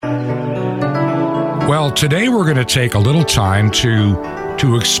Well, today we're going to take a little time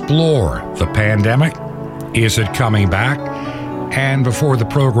to explore the pandemic. Is it coming back? And before the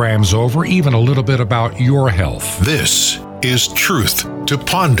program's over, even a little bit about your health. This is Truth to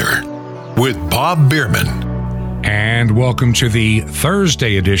Ponder with Bob Bierman. And welcome to the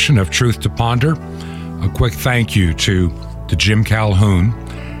Thursday edition of Truth to Ponder. A quick thank you to Jim Calhoun.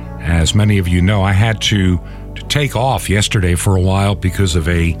 As many of you know, I had to take off yesterday for a while because of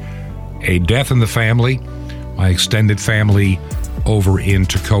a death in the family. My extended family over in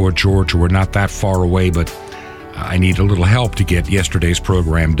Toccoa, Georgia. We're not that far away, but I need a little help to get yesterday's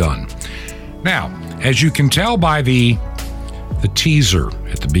program done. Now, as you can tell by the teaser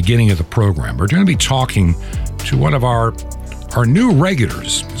at the beginning of the program, we're going to be talking to one of our new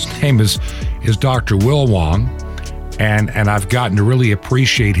regulars. His name is Dr. Will Wong, and I've gotten to really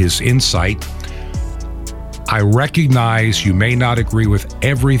appreciate his insight. I recognize you may not agree with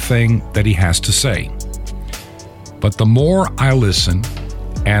everything that he has to say, but the more I listen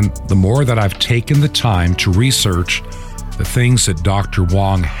and the more that I've taken the time to research the things that Dr.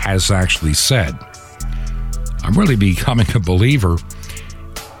 Wong has actually said, I'm really becoming a believer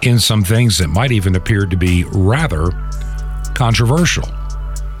in some things that might even appear to be rather controversial.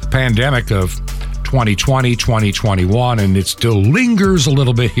 The pandemic of 2020, 2021, and it still lingers a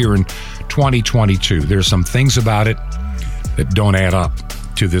little bit here in 2022. There's some things about it that don't add up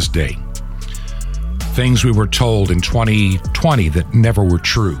to this day. Things we were told in 2020 that never were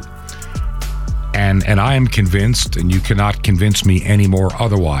true. And I am convinced, and you cannot convince me anymore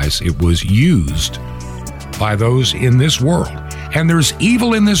otherwise, it was used by those in this world. And there's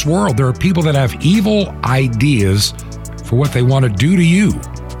evil in this world. There are people that have evil ideas for what they want to do to you.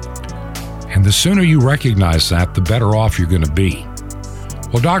 And the sooner you recognize that, the better off you're going to be.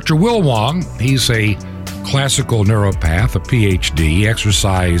 Well, Dr. Will Wong, he's a classical neuropath, a PhD,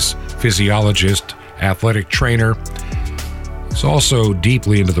 exercise physiologist, athletic trainer. He's also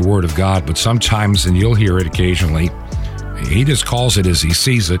deeply into the Word of God, but sometimes, and you'll hear it occasionally, he just calls it as he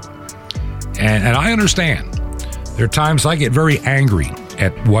sees it. And I understand. There are times I get very angry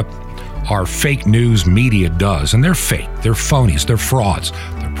at what our fake news media does, and they're fake, they're phonies, they're frauds,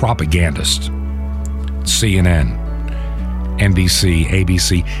 they're propagandists. CNN, NBC,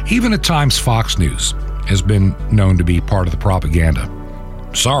 ABC, even at times Fox News has been known to be part of the propaganda.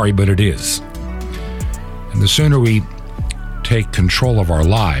 Sorry, but it is. And the sooner we take control of our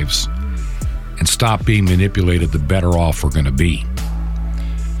lives and stop being manipulated, the better off we're going to be.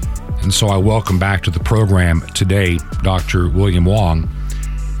 And so I welcome back to the program today Dr. William Wong.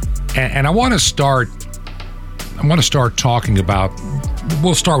 And I want to start talking about,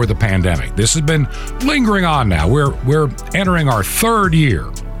 we'll start with the pandemic. This has been lingering on now. We're entering our third year,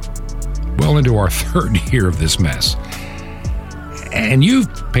 well into our third year of this mess. And you've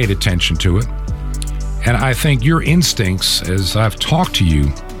paid attention to it. And I think your instincts, as I've talked to you,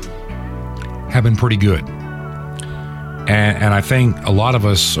 have been pretty good. And I think a lot of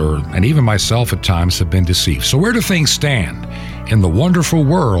us, and even myself at times, have been deceived. So where do things stand in the wonderful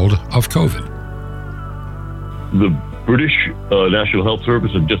world of COVID? The British National Health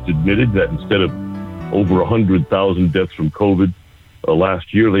Service have just admitted that instead of over 100,000 deaths from COVID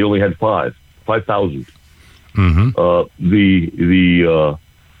last year, they only had 5,000. Mm-hmm. The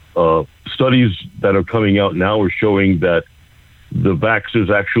studies that are coming out now are showing that the vaccines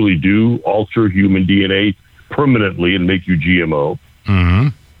actually do alter human DNA permanently and make you GMO. Mm-hmm.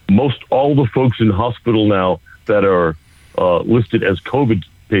 Most all the folks in hospital now that are listed as COVID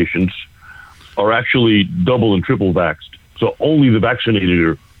patients are actually double and triple vaxxed. So only the vaccinated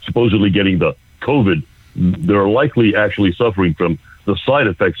are supposedly getting the COVID. They're likely actually suffering from the side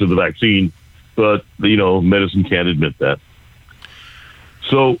effects of the vaccine, but, medicine can't admit that.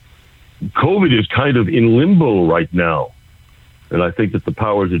 So COVID is kind of in limbo right now. And I think that the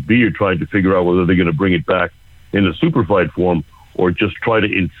powers that be are trying to figure out whether they're going to bring it back in a superfied form or just try to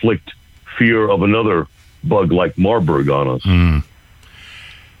inflict fear of another bug like Marburg on us. Mm.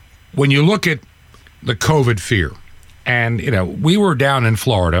 When you look at the COVID fear, and, we were down in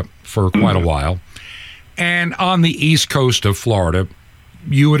Florida for quite a while, and on the east coast of Florida,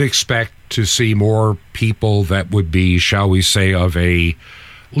 you would expect to see more people that would be, shall we say, of a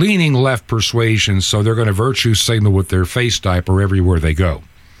leaning left persuasion, so they're going to virtue signal with their face diaper everywhere they go.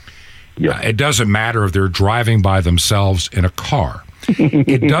 Yeah. It doesn't matter if they're driving by themselves in a car.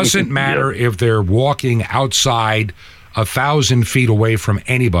 It doesn't matter if they're walking outside 1,000 feet away from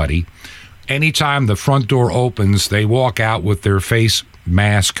anybody. Anytime the front door opens, they walk out with their face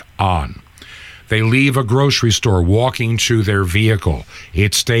mask on. They leave a grocery store walking to their vehicle.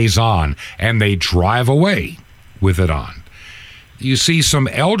 It stays on, and they drive away with it on. You see some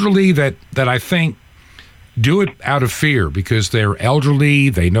elderly that I think do it out of fear because they're elderly.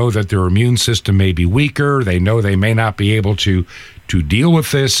 They know that their immune system may be weaker. They know they may not be able to deal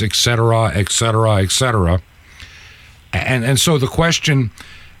with this, et cetera, et cetera, et cetera. And so the question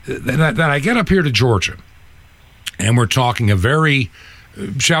that I get up here to Georgia, and we're talking a very,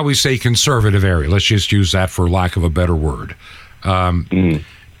 shall we say, conservative area. Let's just use that for lack of a better word.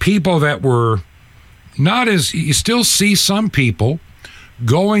 People that were not as, you still see some people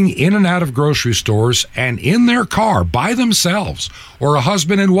going in and out of grocery stores and in their car by themselves, or a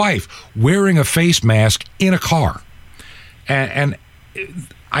husband and wife wearing a face mask in a car. And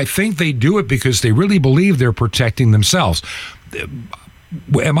I think they do it because they really believe they're protecting themselves.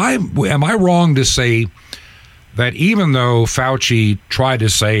 Am I wrong to say that even though Fauci tried to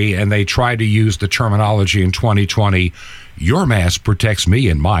say, and they tried to use the terminology in 2020, your mask protects me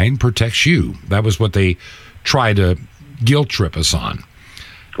and mine protects you? That was what they tried to guilt trip us on.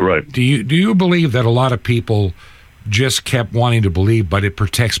 Right. Do you believe that a lot of people just kept wanting to believe, but it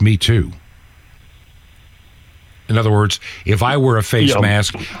protects me too? In other words, if I wear a face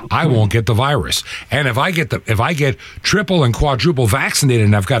mask, I won't get the virus. And if I get triple and quadruple vaccinated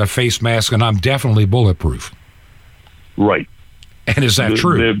and I've got a face mask, and I'm definitely bulletproof. Right. And is that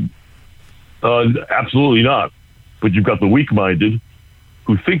true? Absolutely not. But you've got the weak-minded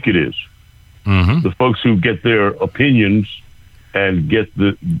who think it is. Mm-hmm. The folks who get their opinions and get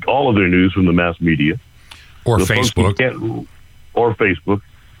all of their news from the mass media. Or Facebook. Or Facebook.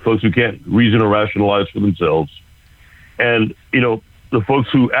 Folks who can't reason or rationalize for themselves. And, the folks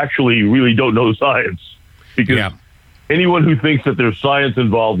who actually really don't know science. Because anyone who thinks that there's science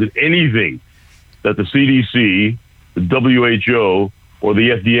involved in anything that the CDC, the WHO, or the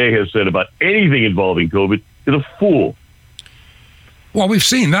FDA has said about anything involving COVID is a fool. Well, we've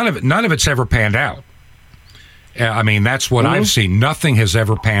seen none of it's ever panned out. I mean, that's what I've seen. Nothing has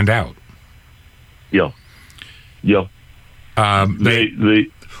ever panned out. Yeah.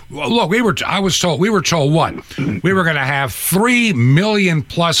 Look, we were told what? We were going to have 3 million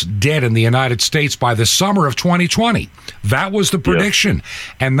plus dead in the United States by the summer of 2020. That was the prediction.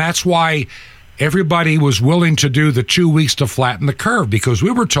 Yeah. And that's why everybody was willing to do the 2 weeks to flatten the curve, because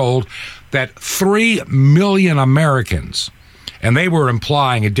we were told that 3 million Americans, and they were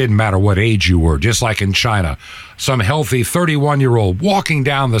implying it didn't matter what age you were, just like in China. Some healthy 31-year-old walking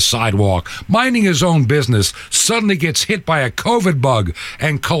down the sidewalk, minding his own business, suddenly gets hit by a COVID bug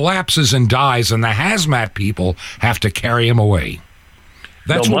and collapses and dies, and the hazmat people have to carry him away.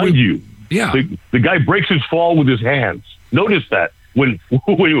 That's now, mind you, yeah. The guy breaks his fall with his hands. Notice that when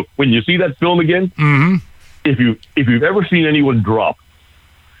you see that film again. Mm-hmm. If you've ever seen anyone drop,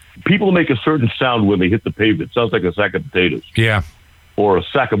 people make a certain sound when they hit the pavement. It sounds like a sack of potatoes. Yeah. Or a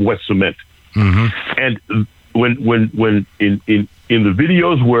sack of wet cement. Mm-hmm. And when in the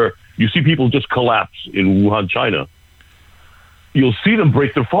videos where you see people just collapse in Wuhan, China, you'll see them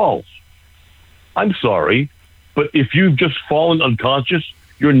break their falls. I'm sorry, but if you've just fallen unconscious,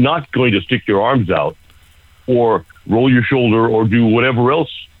 you're not going to stick your arms out or roll your shoulder or do whatever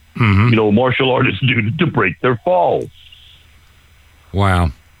else, martial artists do to break their falls.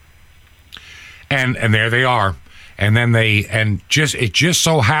 Wow. And there they are. And then it just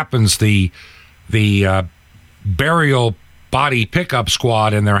so happens the burial body pickup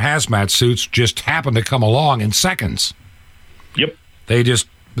squad in their hazmat suits just happen to come along in seconds. Yep.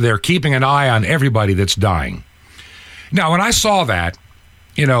 They're keeping an eye on everybody that's dying. Now, when I saw that,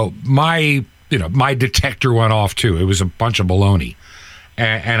 my detector went off too. It was a bunch of baloney.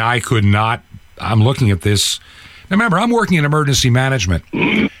 And I could not, I'm looking at this. Now, remember, I'm working in emergency management,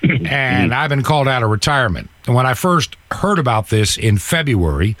 and I've been called out of retirement. And when I first heard about this in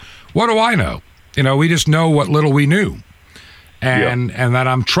February, what do I know? We just know what little we knew. And that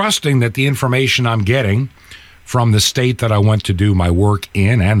I'm trusting that the information I'm getting from the state that I went to do my work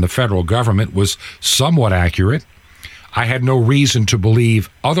in and the federal government was somewhat accurate. I had no reason to believe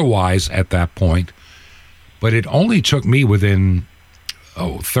otherwise at that point, but it only took me within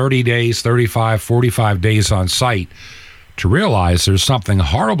 30 days, 35, 45 days on site to realize there's something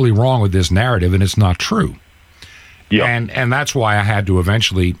horribly wrong with this narrative, and it's not true. Yeah. And that's why I had to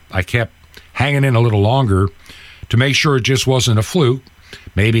eventually, I kept hanging in a little longer to make sure it just wasn't a fluke.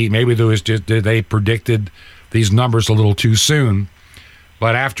 Maybe there was just, they predicted these numbers a little too soon.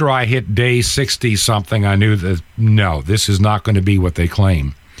 But after I hit day 60-something, I knew that, no, this is not going to be what they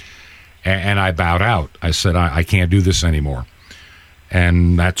claim. And I bowed out. I said, I can't do this anymore.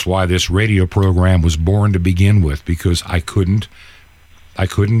 And that's why this radio program was born to begin with, because I couldn't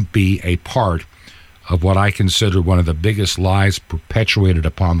be a part of what I consider one of the biggest lies perpetuated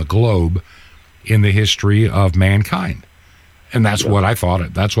upon the globe in the history of mankind. And that's what I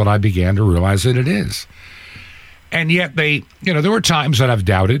thought. That's what I began to realize that it is. And yet there were times that I've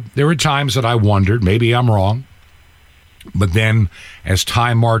doubted. There were times that I wondered, maybe I'm wrong. But then as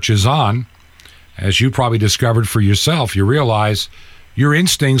time marches on, as you probably discovered for yourself, you realize your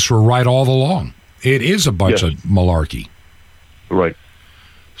instincts were right all along. It is a bunch of malarkey. Right.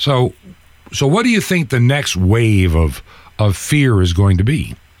 So what do you think the next wave of fear is going to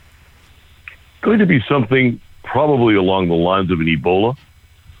be? Going to be something probably along the lines of an Ebola.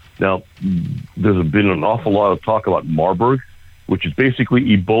 Now, there's been an awful lot of talk about Marburg, which is basically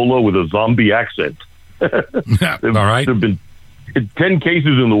Ebola with a zombie accent. All right. There have been 10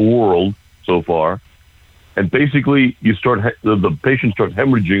 cases in the world so far, and basically the patients start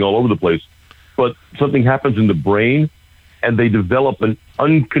hemorrhaging all over the place, but something happens in the brain, and they develop an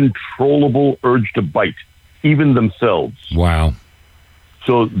uncontrollable urge to bite, even themselves. Wow.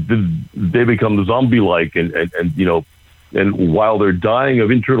 So they become zombie-like, and while they're dying of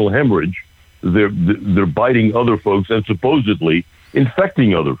internal hemorrhage, they're biting other folks and supposedly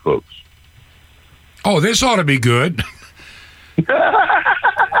infecting other folks. Oh, this ought to be good.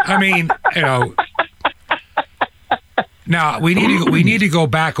 I mean, now we need to go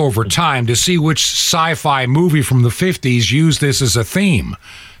back over time to see which sci-fi movie from the 50s used this as a theme.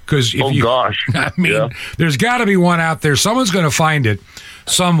 Because I mean, there's got to be one out there. Someone's going to find it.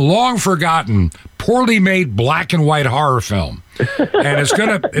 Some long forgotten, poorly made black and white horror film, and it's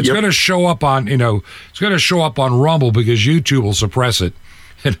gonna show up on Rumble because YouTube will suppress it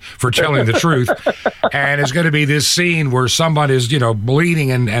for telling the truth, and it's going to be this scene where somebody is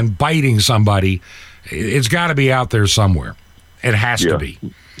bleeding and biting somebody. It's got to be out there somewhere. It has to be.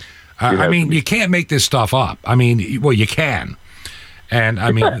 I mean, you can't make this stuff up. I mean, well, you can. And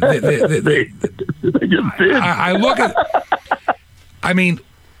I mean, I look at. I mean,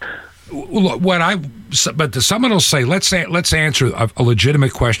 but someone will say, let's answer a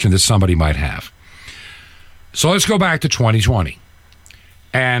legitimate question that somebody might have. So let's go back to 2020,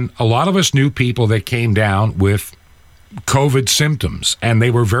 and a lot of us knew people that came down with COVID symptoms, and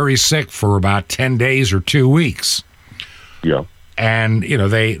they were very sick for about 10 days or 2 weeks. Yeah, and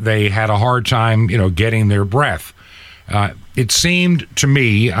they had a hard time getting their breath. It seemed to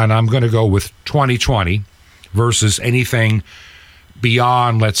me, and I'm going to go with 2020 versus anything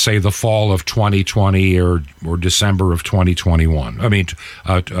beyond, let's say, the fall of 2020 or December of 2021. I mean,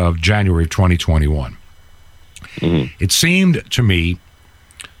 of January of 2021. Mm-hmm. It seemed to me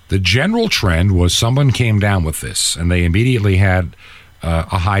the general trend was someone came down with this, and they immediately had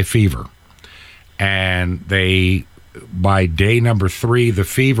a high fever. And by day number 3, the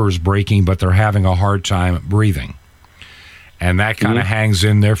fever is breaking, but they're having a hard time breathing. And that kind of hangs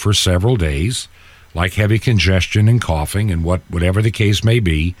in there for several days, like heavy congestion and coughing and whatever the case may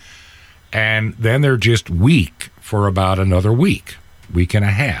be. And then they're just weak for about another week and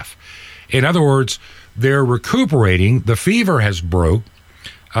a half. In other words, they're recuperating. The fever has broke,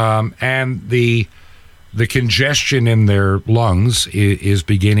 and the congestion in their lungs is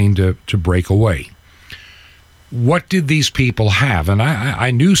beginning to break away. What did these people have? And I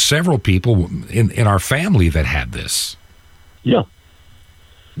knew several people in our family that had this. Yeah.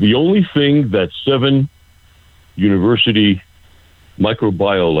 The only thing that 7 university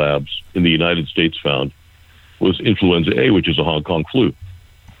microbiolabs in the United States found was influenza A, which is a Hong Kong flu.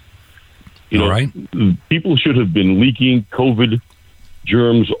 Right. People should have been leaking COVID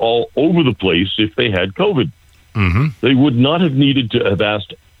germs all over the place if they had COVID. Mm-hmm. They would not have needed to have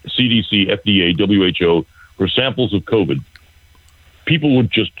asked CDC, FDA, WHO for samples of COVID. People would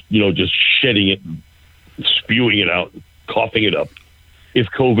just shedding it, spewing it out, coughing it up, if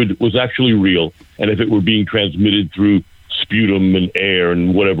COVID was actually real and if it were being transmitted through sputum and air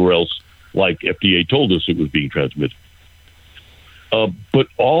and whatever else, like FDA told us it was being transmitted. But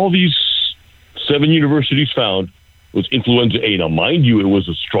all these 7 universities found was influenza A. Now, mind you, it was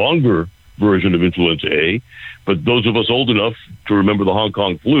a stronger version of influenza A, but those of us old enough to remember the Hong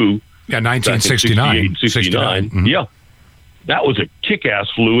Kong flu, 1969, 69, mm-hmm. Yeah, that was a kick-ass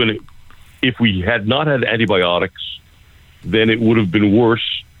flu, and if we had not had antibiotics, then it would have been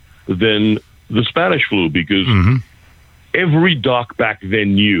worse than the Spanish flu, because every doc back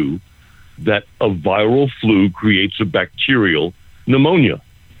then knew that a viral flu creates a bacterial pneumonia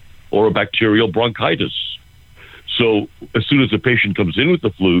or a bacterial bronchitis. So as soon as a patient comes in with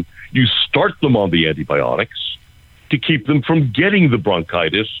the flu, you start them on the antibiotics to keep them from getting the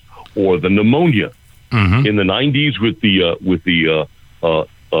bronchitis or the pneumonia. Mm-hmm. In the 90s, with the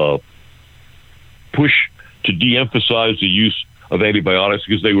push to de-emphasize the use of antibiotics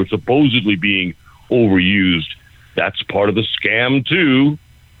because they were supposedly being overused, that's part of the scam too.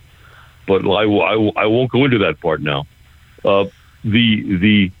 But I won't go into that part now. That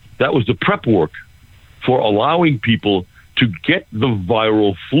was the prep work for allowing people to get the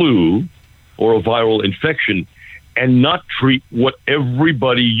viral flu or a viral infection and not treat what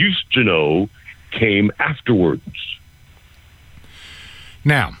everybody used to know came afterwards.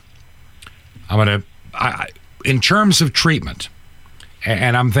 Now, in terms of treatment,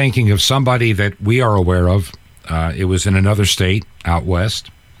 and I'm thinking of somebody that we are aware of. It was in another state out west.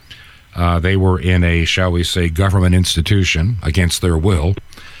 They were in a, shall we say, government institution against their will.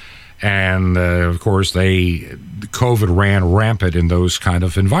 And, of course, COVID ran rampant in those kind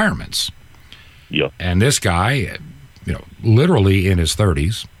of environments. Yeah. And this guy, literally in his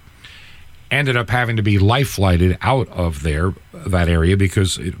 30s, ended up having to be life-flighted out of that area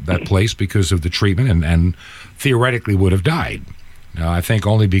because of the treatment and theoretically would have died. I think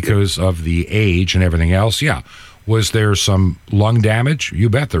only because of the age and everything else. Yeah. Was there some lung damage? You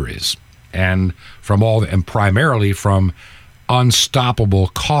bet there is. And primarily from unstoppable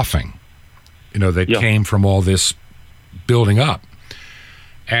coughing, that came from all this building up.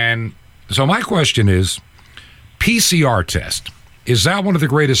 And so my question is, PCR test, is that one of the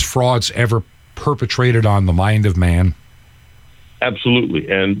greatest frauds ever perpetrated on the mind of man?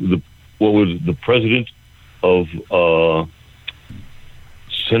 Absolutely. And what was the president of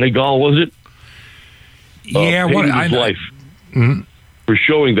Senegal, was it? Yeah, his life for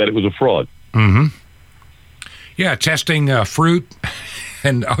showing that it was a fraud. Mm-hmm. Yeah, testing fruit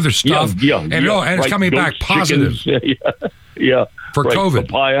and other stuff. And it's coming back positive. Yeah. For COVID.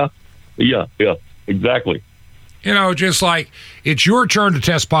 Papaya. Yeah, exactly. Just like it's your turn to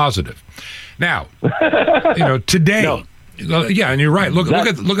test positive. Now, today. No. Yeah, and you're right. Look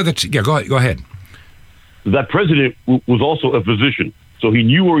at the. Yeah, go ahead. That president was also a physician, so he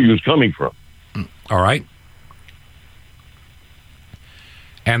knew where he was coming from. All right.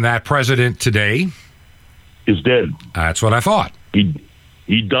 And that president today is dead. That's what I thought.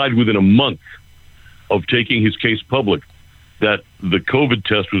 He died within a month of taking his case public that the COVID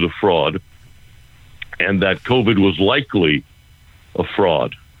test was a fraud and that COVID was likely a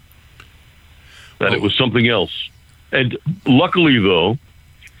fraud, that it was something else. And luckily, though,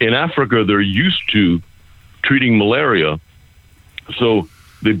 in Africa, they're used to treating malaria. So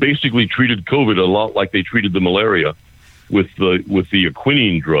they basically treated COVID a lot like they treated the malaria with the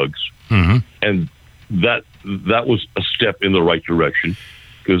quinine drugs. Mm-hmm. And that was a step in the right direction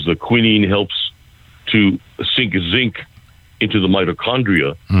because the quinine helps to sink zinc into the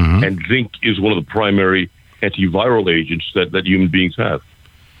mitochondria. Mm-hmm. And zinc is one of the primary antiviral agents that human beings have.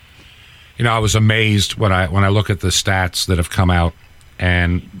 I was amazed when I look at the stats that have come out,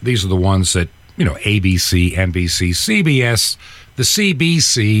 and these are the ones that, ABC, NBC, CBS, the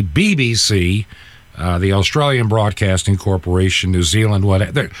CBC, BBC, the Australian Broadcasting Corporation, New Zealand,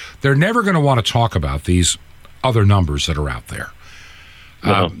 whatever. They're never going to want to talk about these other numbers that are out there.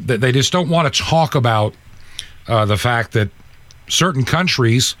 They just don't want to talk about the fact that certain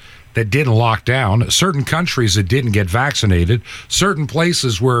countries that didn't lock down, certain countries that didn't get vaccinated, certain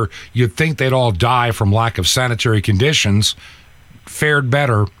places where you'd think they'd all die from lack of sanitary conditions fared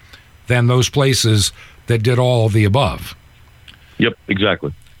better than those places that did all of the above. Yep,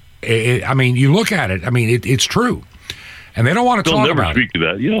 exactly. You look at it, it's true. And they don't want to talk about it. They'll never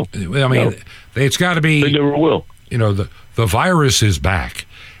speak to that, It's got to be... They never will. The virus is back.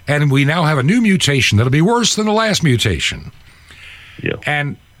 And we now have a new mutation that'll be worse than the last mutation. Yeah.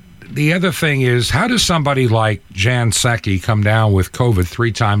 And the other thing is, how does somebody like Jan Psaki come down with COVID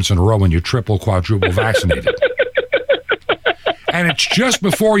 3 times in a row when you're triple, quadruple vaccinated? And it's just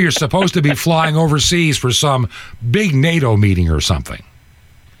before you're supposed to be flying overseas for some big NATO meeting or something.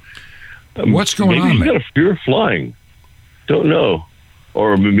 What's going on there? Maybe she's got a fear of flying. Don't know.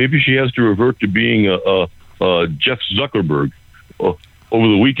 Or maybe she has to revert to being Jeff Zuckerberg over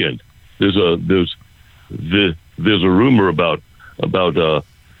the weekend. There's a rumor about the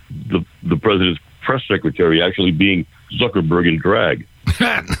president's press secretary actually being Zuckerberg in drag.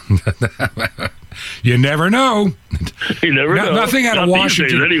 You never know. You never know. Nothing out of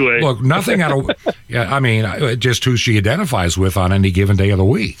Washington. Anyway. Look, nothing out of. Just who she identifies with on any given day of the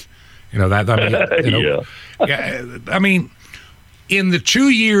week. In the 2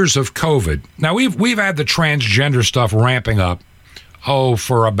 years of COVID, now we've had the transgender stuff ramping up.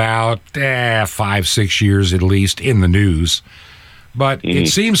 For about 5-6 years at least in the news. But it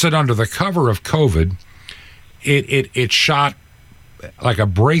seems that under the cover of COVID, it shot like a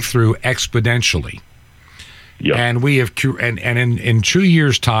breakthrough exponentially. Yeah. And we have, in 2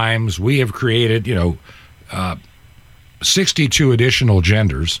 years' times, we have created, 62 additional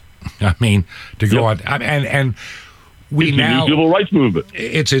genders. To go on, and we it's now the civil rights movement.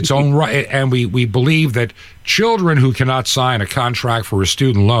 It's its own right, and we believe that children who cannot sign a contract for a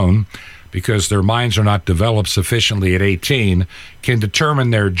student loan because their minds are not developed sufficiently at 18, can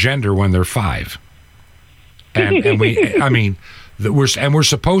determine their gender when they're 5. And we're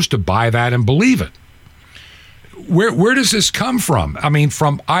supposed to buy that and believe it. Where does this come from? I mean,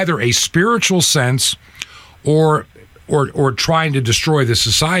 from either a spiritual sense or trying to destroy the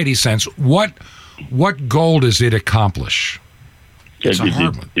society sense. What goal does it accomplish? It's a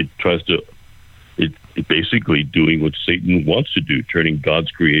hard one. It tries to. It basically doing what Satan wants to do, turning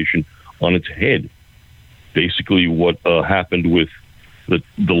God's creation on its head. Basically, what happened with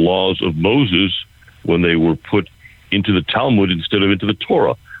the laws of Moses when they were put into the Talmud instead of into the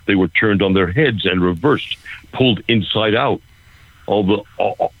Torah. They were turned on their heads and reversed, pulled inside out. All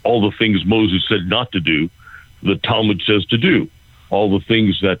the things Moses said not to do, the Talmud says to do. All the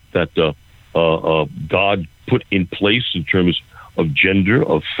things that God put in place in terms of gender,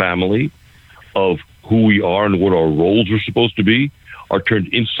 of family, of who we are and what our roles are supposed to be, are turned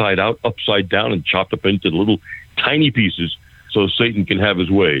inside out, upside down, and chopped up into little tiny pieces so Satan can have his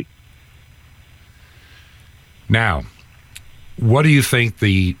way. Now, what do you think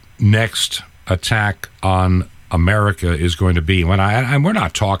the next attack on America is going to be? And we're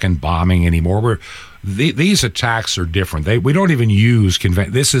not talking bombing anymore. These attacks are different. We don't even use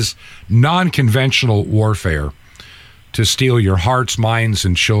this is non-conventional warfare to steal your hearts, minds,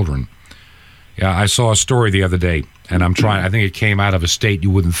 and children. Yeah, I saw a story the other day, and I think it came out of a state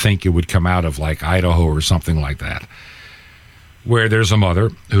you wouldn't think it would come out of, like Idaho or something like that, where there's a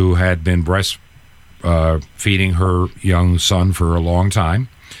mother who had been feeding her young son for a long time,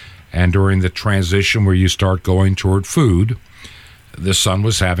 and during the transition where you start going toward food, the son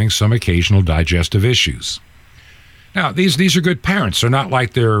was having some occasional digestive issues. Now, these are good parents. They're not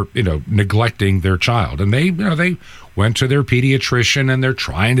like they're neglecting their child, and they went to their pediatrician and they're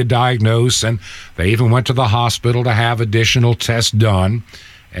trying to diagnose, and they even went to the hospital to have additional tests done,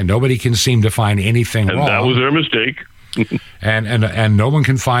 and nobody can seem to find anything wrong. And that was their mistake. and no one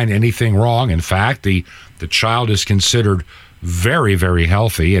can find anything wrong. In fact, the child is considered very, very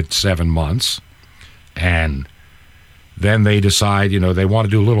healthy at 7 months, and then they decide they want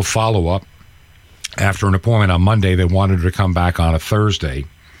to do a little follow-up. After an appointment on Monday, they wanted her to come back on a Thursday,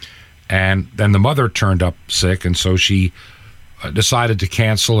 and then the mother turned up sick, and so she decided to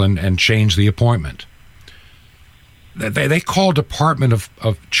cancel and change the appointment. They called Department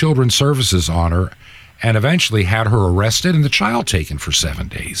of Children's Services on her and eventually had her arrested and the child taken for 7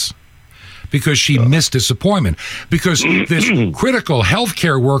 days because she missed this appointment. Because this critical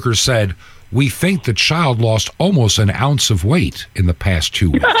healthcare worker said, "We think the child lost almost an ounce of weight in the past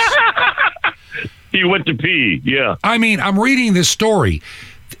 2 weeks." He went to pee, yeah. I mean, I'm reading this story.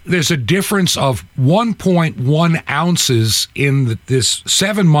 There's a difference of 1.1 ounces in this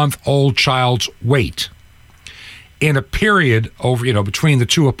 7-month-old child's weight in a period over, between the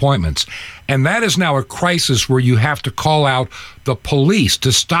two appointments. And that is now a crisis where you have to call out the police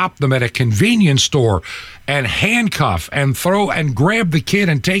to stop them at a convenience store and handcuff and throw and grab the kid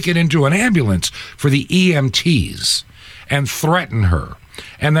and take it into an ambulance for the EMTs and threaten her.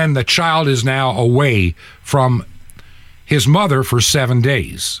 And then the child is now away from his mother for 7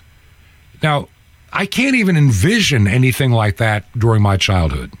 days. Now, I can't even envision anything like that during my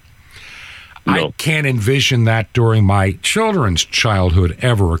childhood. No. I can't envision that during my children's childhood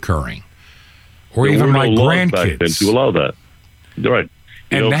ever occurring, or even my grandkids. Back then to allow that, right?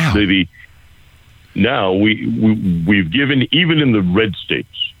 And now we've given, even in the red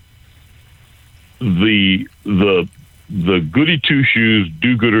states, the goody two shoes,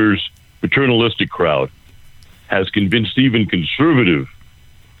 do-gooders, paternalistic crowd has convinced even conservative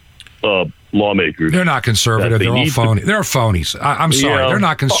lawmakers. They're not conservative. They're all phony. They're phonies. I'm sorry. They're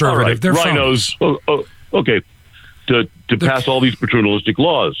not conservative. Right. They're rhinos. Okay. To pass all these paternalistic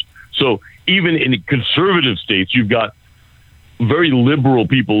laws. So even in conservative states, you've got very liberal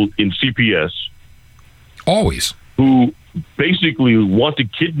people in CPS. Always. Who basically want to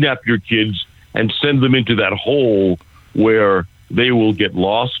kidnap your kids and send them into that hole where they will get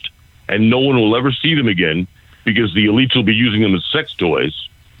lost and no one will ever see them again because the elites will be using them as sex toys.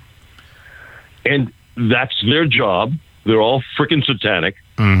 And that's their job. They're all frickin' satanic.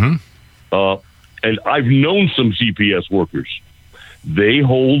 Mm-hmm. And I've known some CPS workers. They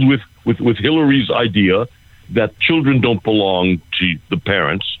hold with Hillary's idea that children don't belong to the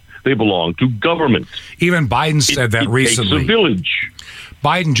parents. They belong to government. Even Biden said that recently. It takes a village.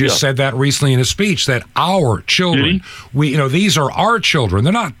 Biden just said that recently in a speech, that our children, these are our children.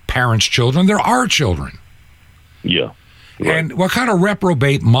 They're not parents' children. They're our children. Yeah. Right. And what kind of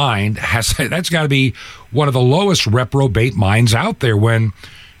reprobate mind that's got to be one of the lowest reprobate minds out there when,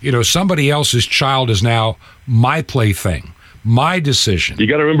 somebody else's child is now my plaything, my decision. You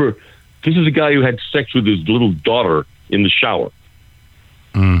got to remember, This is a guy who had sex with his little daughter in the shower.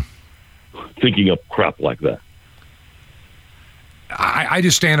 Thinking up crap like that. I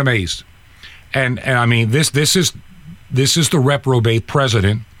just stand amazed. And I mean, this is the reprobate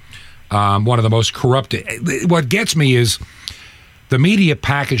president, one of the most corrupt. What gets me is the media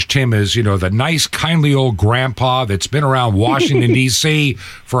packaged him as, the nice, kindly old grandpa that's been around Washington, D.C.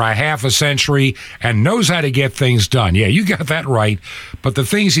 for a half a century and knows how to get things done. Yeah, you got that right. But the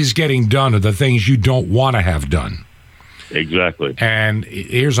things he's getting done are the things you don't want to have done. Exactly. And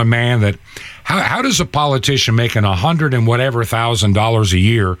here's a man that, how does a politician making $100 and whatever $1,000 a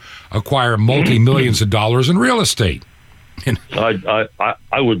year acquire multi-millions of dollars in real estate?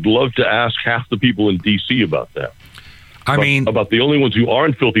 I would love to ask half the people in D.C. about that. About the only ones who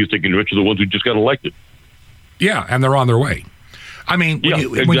aren't filthy stinking rich are the ones who just got elected. Yeah, and they're on their way. I mean,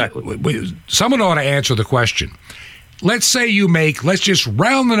 exactly. Someone ought to answer the question. Let's say you let's just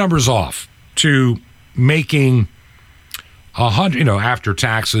round the numbers off to making after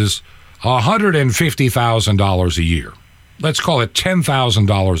taxes, $150,000 a year. Let's call it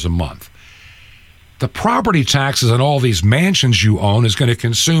 $10,000 a month. The property taxes on all these mansions you own is going to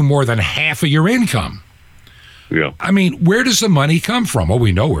consume more than half of your income. Yeah. I mean, where does the money come from? Well,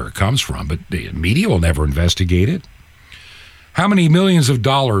 we know where it comes from, but the media will never investigate it. How many millions of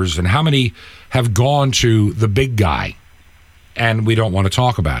dollars and how many have gone to the big guy, and we don't want to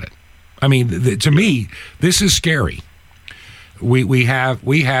talk about it? I mean, to me, this is scary. We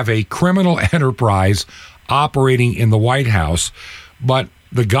have a criminal enterprise operating in the White House, but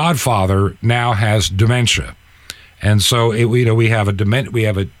the Godfather now has dementia, and so we have a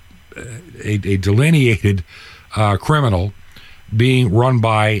delineated criminal being run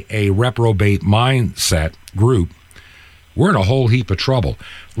by a reprobate mindset group. We're in a whole heap of trouble.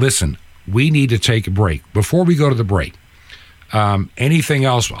 Listen, we need to take a break. Before we go to the break, anything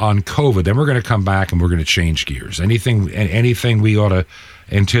else on COVID, then we're going to come back and we're going to change gears. Anything we ought to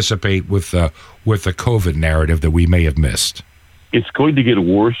anticipate with the COVID narrative that we may have missed? It's going to get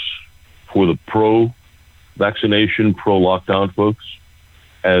worse for the pro-vaccination, pro-lockdown folks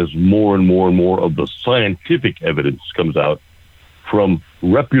as more and more and more of the scientific evidence comes out from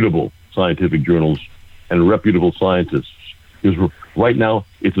reputable scientific journals and reputable scientists. Because right now,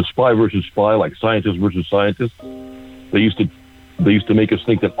 it's a spy versus spy, like scientist versus scientist. They used to make us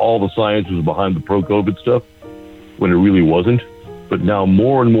think that all the science was behind the pro-COVID stuff when it really wasn't. But now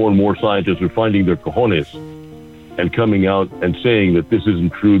more and more and more scientists are finding their cojones and coming out and saying that this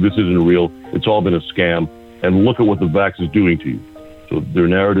isn't true, this isn't real, it's all been a scam, and look at what the vax is doing to you. So their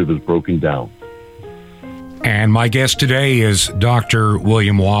narrative is broken down. And my guest today is Dr.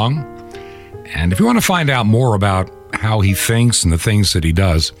 William Wong. And if you want to find out more about how he thinks and the things that he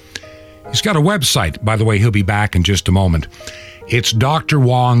does, he's got a website. By the way, he'll be back in just a moment. It's Dr.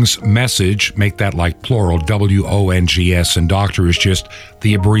 Wong's Message. Make that like plural, WONGS, and doctor is just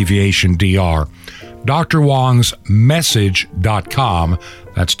the abbreviation DR. drwongsmessage.com.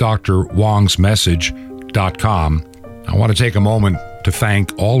 That's drwongsmessage.com. I want to take a moment to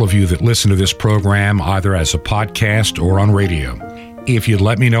thank all of you that listen to this program, either as a podcast or on radio. If you'd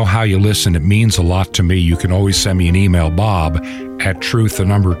let me know how you listen, it means a lot to me. You can always send me an email,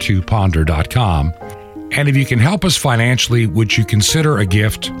 bob@truth2ponder.com. And if you can help us financially, would you consider a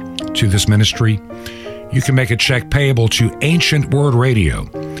gift to this ministry? You can make a check payable to Ancient Word Radio.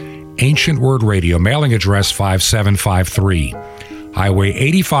 Ancient Word Radio, mailing address 5753, Highway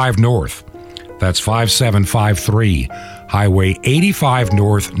 85 North. That's 5753, Highway 85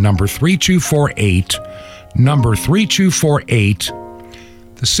 North, number 3248, number 3248.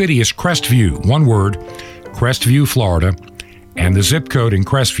 The city is Crestview, one word, Crestview, Florida, and the zip code in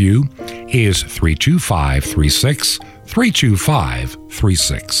Crestview is 32536,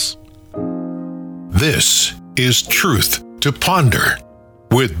 32536. This is Truth to Ponder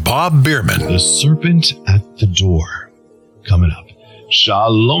with Bob Bierman. The Serpent at the Door, coming up.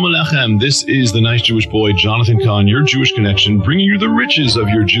 Shalom Aleichem. This is the nice Jewish boy, Jonathan Kahn, your Jewish connection, bringing you the riches of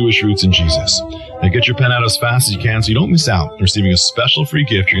your Jewish roots in Jesus. Now get your pen out as fast as you can so you don't miss out on receiving a special free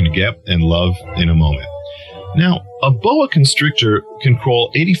gift you're going to get and love in a moment. Now, a boa constrictor can crawl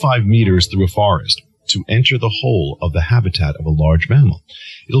 85 meters through a forest to enter the hole of the habitat of a large mammal.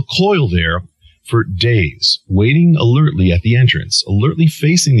 It'll coil there for days, waiting alertly at the entrance, alertly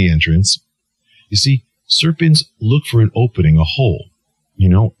facing the entrance. You see, serpents look for an opening, a hole,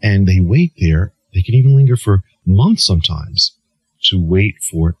 and they wait there. They can even linger for months sometimes to wait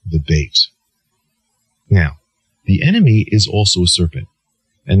for the bait. Now, the enemy is also a serpent,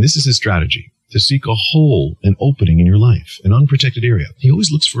 and this is his strategy, to seek a hole, an opening in your life, an unprotected area. He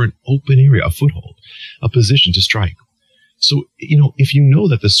always looks for an open area, a foothold, a position to strike. So, if you know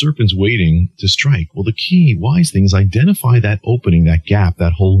that the serpent's waiting to strike, well, the key wise thing is identify that opening, that gap,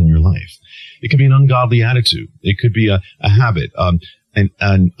 that hole in your life. It could be an ungodly attitude. It could be a habit, an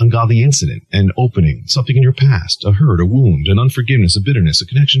ungodly incident, an opening, something in your past, a hurt, a wound, an unforgiveness, a bitterness, a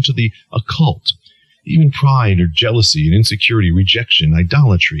connection to the occult, even pride or jealousy and insecurity, rejection,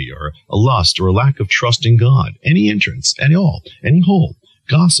 idolatry, or a lust, or a lack of trust in God, any entrance, any hole,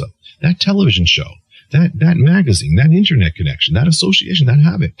 gossip, that television show, that magazine, that internet connection, that association, that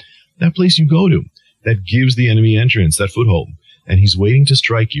habit, that place you go to, that gives the enemy entrance, that foothold, and he's waiting to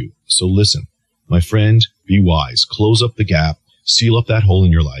strike you. So listen, my friend, be wise. Close up the gap, seal up that hole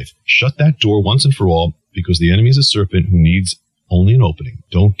in your life, shut that door once and for all, because the enemy is a serpent who needs only an opening.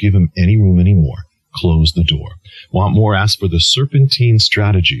 Don't give him any room anymore. Close the door. Want more? Ask for the Serpentine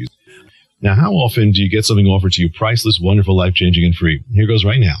Strategies. Now, how often do you get something offered to you priceless, wonderful, life-changing, and free? Here goes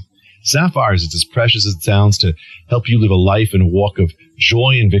right now. Sapphires, it's as precious as it sounds, to help you live a life and a walk of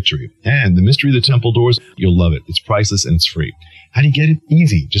joy and victory. And the mystery of the temple doors, you'll love it. It's priceless and it's free. How do you get it?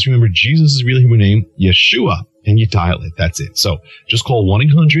 Easy. Just remember Jesus' real Hebrew name, Yeshua, and you dial it. That's it. So just call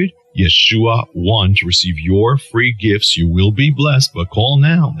 1-800-YESHUA-1 to receive your free gifts. You will be blessed, but call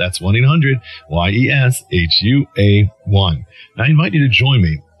now. That's 1-800-YESHUA-1. Now I invite you to join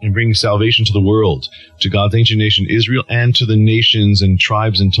me in bringing salvation to the world, to God's ancient nation Israel, and to the nations and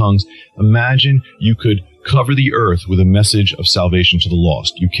tribes and tongues. Imagine you could cover the earth with a message of salvation to the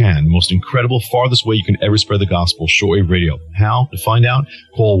lost. You can. Most incredible, farthest way you can ever spread the gospel, shortwave radio. How? To find out,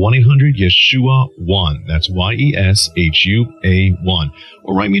 call 1-800-YESHUA-1. That's YESHUA-1.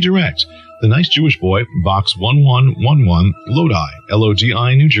 Or write me direct. The Nice Jewish Boy, Box 1111, Lodi,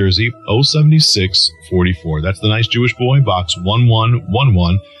 Lodi, New Jersey, 07644. That's The Nice Jewish Boy, Box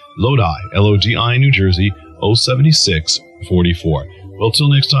 1111, Lodi, Lodi, New Jersey, 07644. Well, till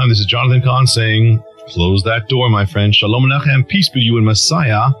next time, this is Jonathan Kahn saying, close that door, my friend. Shalom Aleichem, peace be to you in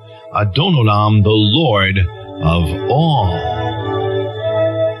Messiah, Adon Olam, the Lord of all.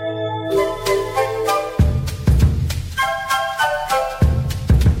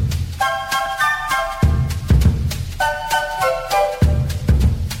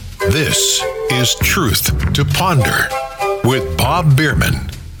 This is Truth to Ponder with Bob Bierman.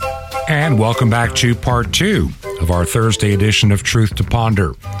 And welcome back to part 2 of our Thursday edition of Truth to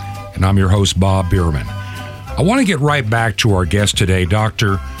Ponder. And I'm your host, Bob Bierman. I want to get right back to our guest today,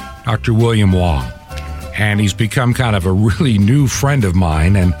 Dr. William Wong. And he's become kind of a really new friend of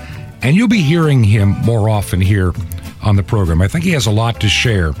mine, and you'll be hearing him more often here on the program. I think he has a lot to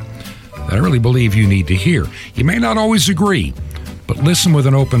share that I really believe you need to hear. You may not always agree, but listen with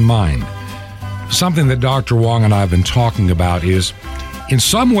an open mind. Something that Dr. Wong and I have been talking about is, in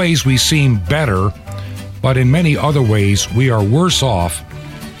some ways we seem better, but in many other ways we are worse off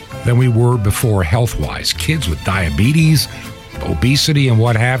than we were before health-wise. Kids with diabetes, obesity, and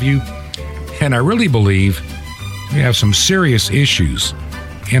what have you. And I really believe we have some serious issues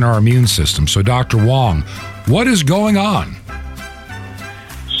in our immune system. So, Dr. Wong, what is going on?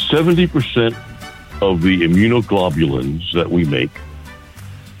 70% of the immunoglobulins that we make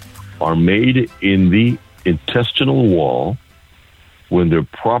are made in the intestinal wall when they're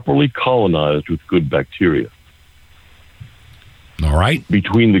properly colonized with good bacteria. All right.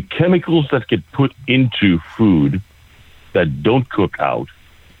 Between the chemicals that get put into food that don't cook out,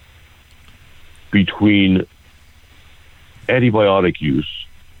 between antibiotic use,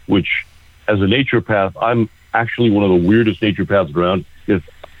 which as a naturopath, I'm actually one of the weirdest naturopaths around, is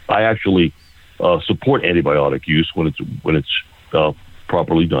I actually support antibiotic use when it's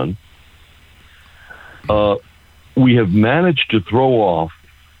properly done. We have managed to throw off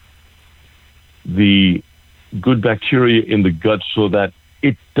the good bacteria in the gut so that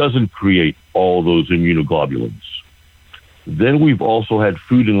it doesn't create all those immunoglobulins. Then we've also had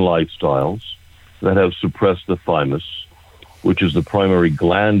food and lifestyles that have suppressed the thymus, which is the primary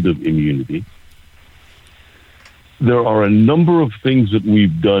gland of immunity. There are a number of things that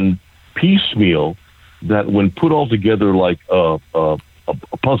we've done piecemeal that, when put all together like a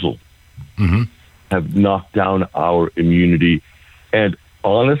puzzle, have knocked down our immunity. And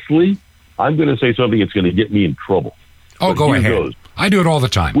honestly, I'm going to say something that's going to get me in trouble. Oh, but go ahead. I do it all the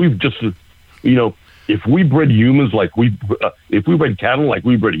time. We've just, if we bred humans if we bred cattle like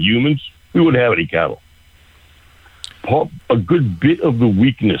we bred humans, we wouldn't have any cattle. A good bit of the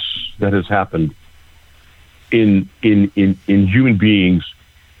weakness that has happened in human beings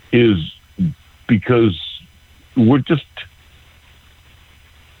is because we're just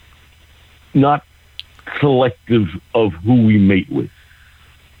not selective of who we mate with.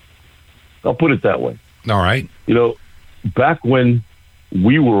 I'll put it that way. All right. Back when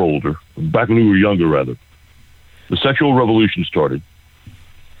we were older, back when we were younger, rather, the sexual revolution started,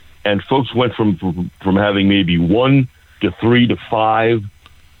 and folks went from having maybe 1 to 3 to 5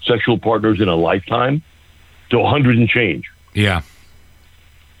 sexual partners in a lifetime to 100 and change. Yeah.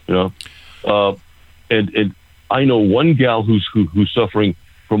 You know, and I know one gal who's suffering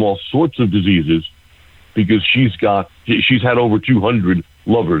from all sorts of diseases because she's had over 200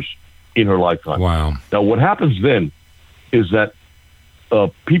 lovers in her lifetime. Wow. Now, what happens then is that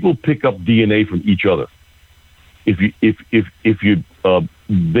people pick up DNA from each other. If you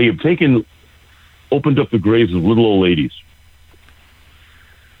they have opened up the graves of little old ladies,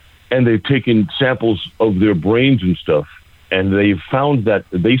 and they've taken samples of their brains and stuff, and they've found that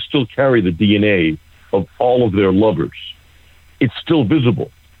they still carry the DNA of all of their lovers. It's still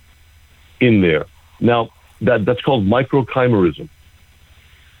visible in there. Now, that's called microchimerism.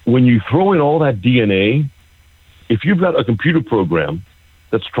 When you throw in all that DNA, if you've got a computer program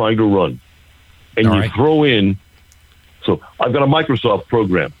that's trying to run, and all you right. throw in, so I've got a Microsoft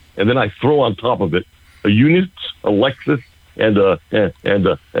program, and then I throw on top of it a Unix, a Lexus, and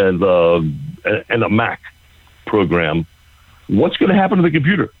a Mac program, what's going to happen to the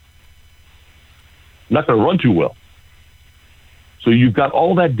computer? Not going to run too well. So you've got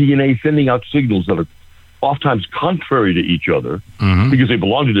all that DNA sending out signals that are oftentimes contrary to each other because they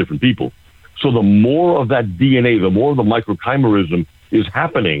belong to different people. So the more of that DNA, the more of the microchimerism is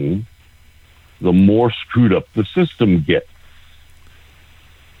happening, the more screwed up the system gets.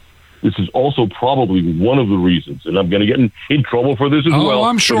 This is also probably one of the reasons, and I'm going to get in trouble for this as well. Oh,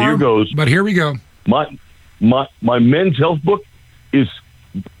 I'm sure. But here goes. But here we go. My men's health book is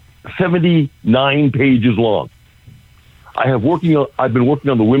 79 pages long. I've been working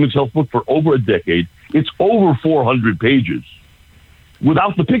on the women's health book for over a decade. It's over 400 pages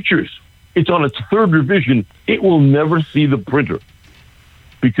without the pictures. It's on its third revision. It will never see the printer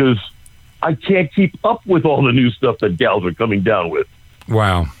because I can't keep up with all the new stuff that gals are coming down with.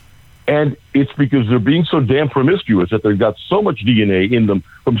 Wow. And it's because they're being so damn promiscuous that they've got so much DNA in them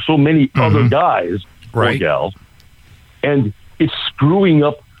from so many other guys or gals. And it's screwing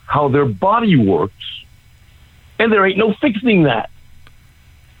up how their body works. And there ain't no fixing that.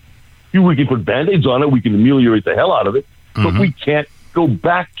 We can put Band-Aids on it. We can ameliorate the hell out of it. But we can't go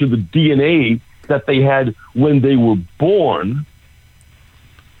back to the DNA that they had when they were born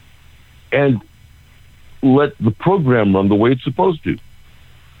and let the program run the way it's supposed to.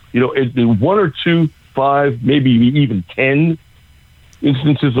 You know, in 1 or 2, 5, maybe even 10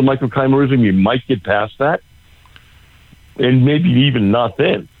 instances of microchimerism, you might get past that. And maybe even not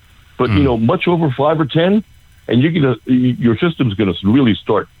then. But, you know, much over 5 or 10, and your system's going to really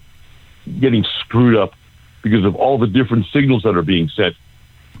start getting screwed up because of all the different signals that are being sent,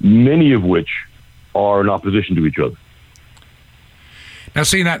 many of which are in opposition to each other. Now,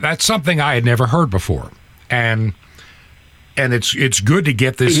 see, that's something I had never heard before. And it's good to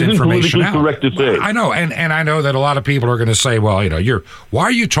get this information out. Correct to say. I know, and I know that a lot of people are going to say, well, you know, why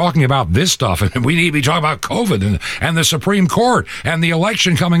are you talking about this stuff? And we need to be talking about COVID and the Supreme Court and the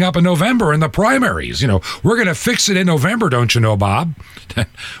election coming up in November and the primaries. You know, we're going to fix it in November, don't you know, Bob?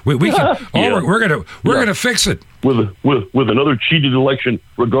 we can. We're going to fix it with another cheated election,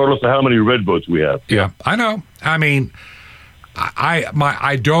 regardless of how many red votes we have. Yeah, I know. I mean,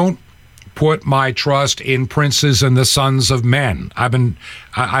 I don't put my trust in princes and the sons of men.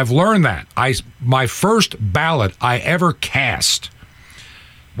 I've learned that. My first ballot I ever cast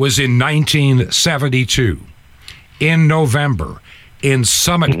was in 1972 in November in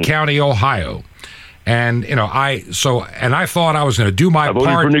Summit County, Ohio. And you know, I thought I was going to do my part.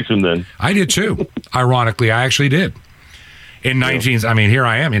 I voted for Nixon then. I did too. Ironically, I actually did. Here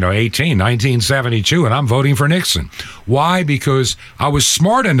I am, 1972, and I'm voting for Nixon. Why? Because I was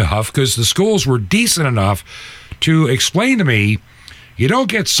smart enough, because the schools were decent enough to explain to me, you don't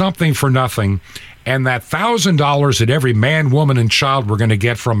get something for nothing, and that $1,000 that every man, woman, and child were going to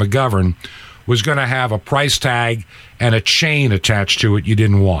get from McGovern was going to have a price tag and a chain attached to it you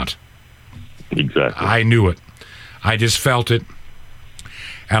didn't want. Exactly. I knew it. I just felt it.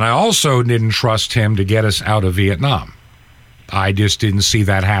 And I also didn't trust him to get us out of Vietnam. I just didn't see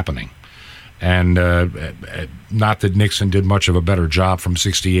that happening. And not that Nixon did much of a better job from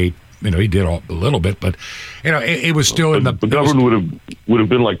 68. He did a little bit, but, it was still in the... The government would have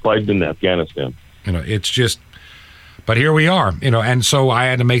been like Biden in Afghanistan. It's just... But here we are, and so I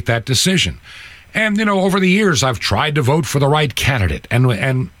had to make that decision. And, over the years, I've tried to vote for the right candidate.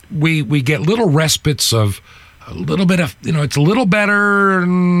 And we get little respites of a little bit of, it's a little better,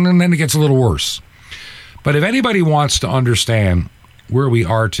 and then it gets a little worse. But if anybody wants to understand where we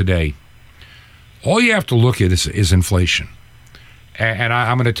are today, all you have to look at is inflation. And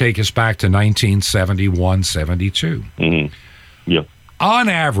I'm going to take us back to 1971, 72. Mm-hmm. Yeah. On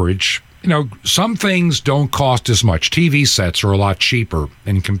average, some things don't cost as much. TV sets are a lot cheaper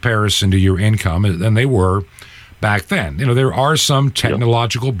in comparison to your income than they were back then. There are some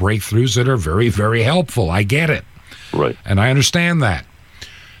technological breakthroughs that are very, very helpful. I get it. Right. And I understand that.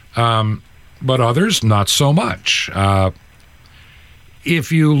 But others, not so much.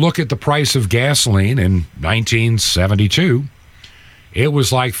 If you look at the price of gasoline in 1972, it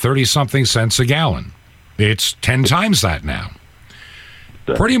was like 30-something cents a gallon. It's 10 times that now.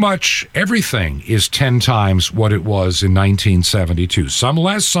 Pretty much everything is 10 times what it was in 1972. Some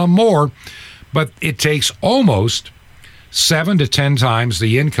less, some more, but it takes almost 7 to 10 times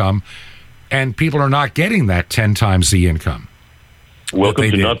the income, and people are not getting that 10 times the income.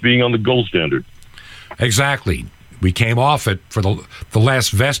 Welcome to not being on the gold standard. Exactly. We came off it for the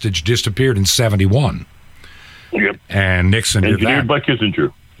last vestige disappeared in 71. Yep. And Nixon did that. Engineered by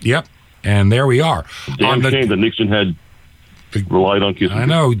Kissinger. Yep. And there we are. Damn shame that Nixon had relied on Kissinger. I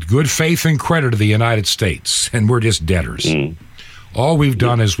know. Good faith and credit to the United States, and we're just debtors. All we've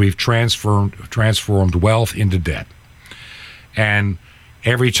done is we've transformed wealth into debt. And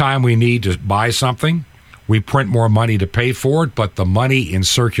every time we need to buy something, we print more money to pay for it, but the money in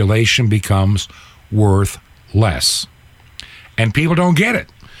circulation becomes worth less. And people don't get it.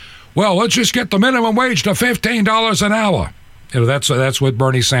 Well, let's just get the minimum wage to $15 an hour. That's what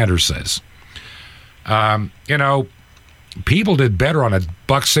Bernie Sanders says. People did better on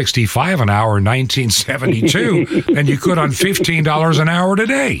 $1.65 an hour in 1972 than you could on $15 an hour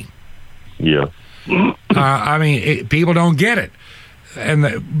today. Yeah. People don't get it. And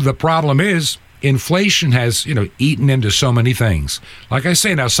the problem is inflation has, eaten into so many things. Like I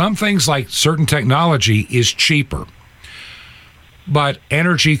say, now some things like certain technology is cheaper. But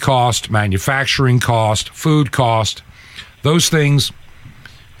energy cost, manufacturing cost, food cost, those things,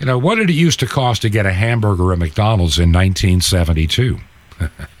 what did it used to cost to get a hamburger at McDonald's in 1972?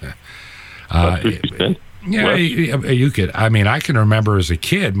 50 cents? Yeah, you could. I can remember as a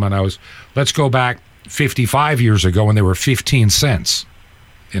kid when let's go back 55 years ago when they were 15 cents.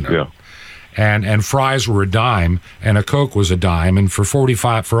 Yeah. And fries were a dime, and a Coke was a dime, and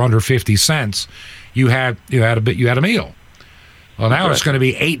for under 50 cents, you had a meal. Well, now it's going to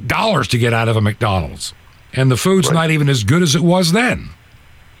be $8 to get out of a McDonald's, and the food's not even as good as it was then.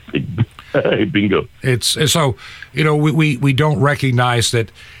 Bingo. It's so we don't recognize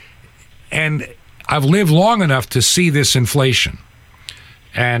that, and I've lived long enough to see this inflation,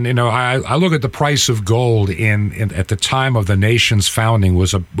 and I look at the price of gold at the time of the nation's founding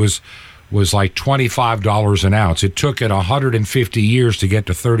was like $25 an ounce. It took it 150 years to get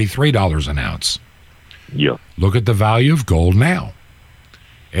to $33 an ounce. Yeah. Look at the value of gold now.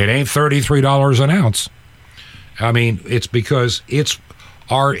 It ain't $33 an ounce. It's because it's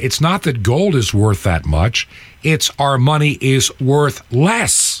not that gold is worth that much. It's our money is worth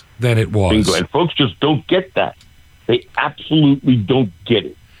less than it was. Bingo. And folks just don't get that. They absolutely don't get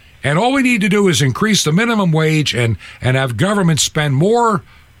it. And all we need to do is increase the minimum wage and have government spend more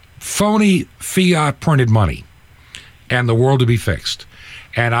phony fiat printed money, and the world to be fixed.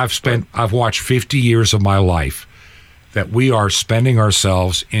 And I've watched 50 years of my life that we are spending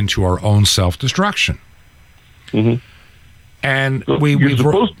ourselves into our own self-destruction. Mm-hmm. And so you're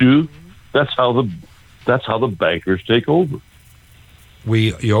supposed to. That's how the bankers take over.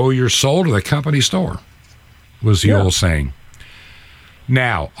 You owe your soul to the company store, was the old saying.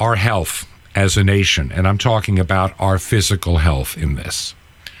 Now, our health as a nation, and I'm talking about our physical health in this.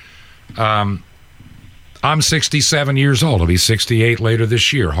 I'm 67 years old. I'll be 68 later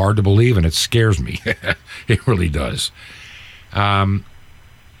this year. Hard to believe, and it scares me. It really does.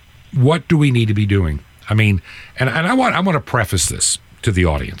 What do we need to be doing? And I want to preface this to the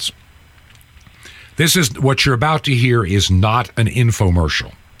audience. This is what you're about to hear is not an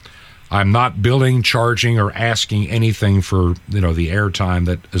infomercial. I'm not billing, charging, or asking anything for the airtime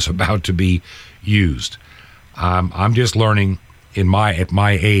that is about to be used. I'm just learning at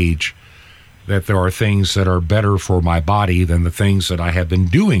my age that there are things that are better for my body than the things that I have been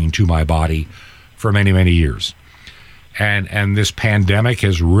doing to my body for many, many years. And this pandemic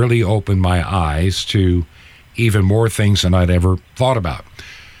has really opened my eyes to even more things than I'd ever thought about.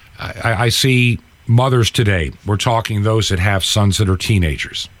 I see mothers today, we're talking those that have sons that are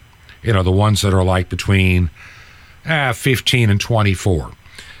teenagers, the ones that are like between 15 and 24.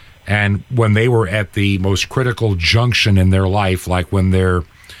 And when they were at the most critical junction in their life, like when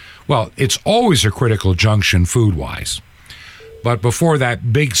it's always a critical junction food-wise. But before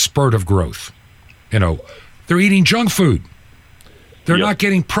that big spurt of growth, they're eating junk food. They're not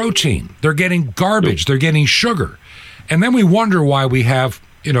getting protein. They're getting garbage. They're getting sugar. And then we wonder why we have,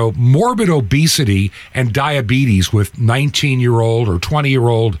 morbid obesity and diabetes with 19-year-old or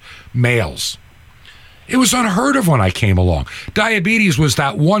 20-year-old males. It was unheard of when I came along. Diabetes was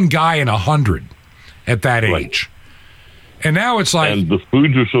that one guy in 100 at that age. And now it's like... And the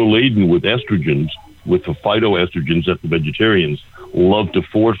foods are so laden with estrogens, with the phytoestrogens that the vegetarians love to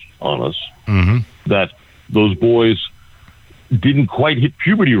force on us, that those boys didn't quite hit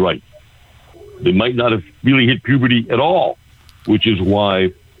puberty right. They might not have really hit puberty at all, which is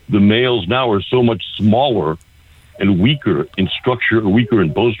why the males now are so much smaller and weaker in structure, weaker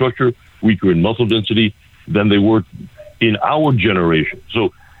in bone structure, weaker in muscle density than they were in our generation.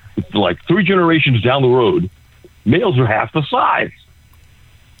 So it's like 3 generations down the road, males are half the size.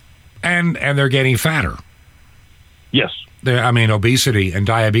 And they're getting fatter. Yes. Obesity and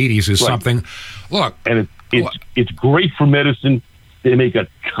diabetes is something. Look, and it's great for medicine. They make a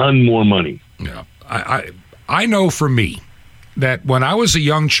ton more money. Yeah, I know for me that when I was a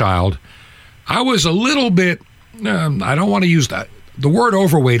young child, I was a little bit. I don't want to use that. The word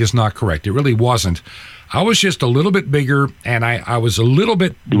overweight is not correct. It really wasn't. I was just a little bit bigger, and I was a little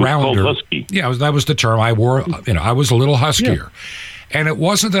bit rounder. Called husky. Yeah, that was the term I wore. I was a little huskier. Yeah. And it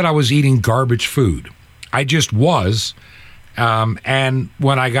wasn't that I was eating garbage food. I just was. And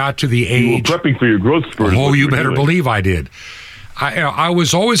when I got to the age... You were prepping for your growth spurt. Oh, you better believe I did. I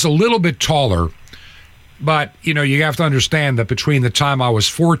was always a little bit taller, but, you have to understand that between the time I was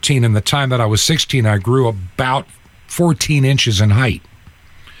 14 and the time that I was 16, I grew about 14 inches in height.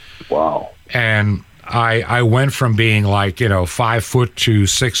 Wow. And I went from being 5 foot to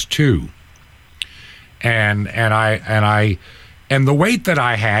 6'2". And the weight that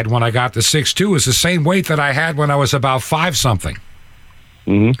I had when I got to 6'2" is the same weight that I had when I was about 5-something.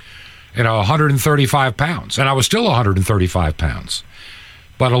 135 pounds. And I was still 135 pounds.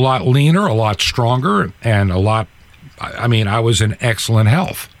 But a lot leaner, a lot stronger, and I was in excellent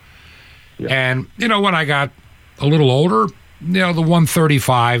health. Yeah. And, when I got a little older, the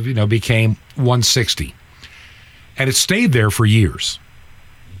 135, became 160. And it stayed there for years.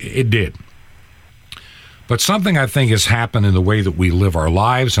 It did. But something I think has happened in the way that we live our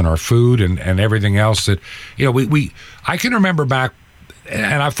lives and our food and everything else that, I can remember back,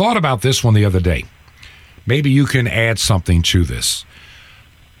 and I thought about this one the other day. Maybe you can add something to this.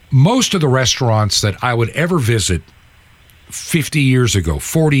 Most of the restaurants that I would ever visit 50 years ago,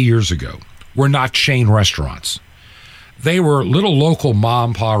 40 years ago, were not chain restaurants. They were little local mom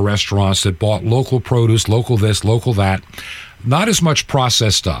and pop restaurants that bought local produce, local this, local that, not as much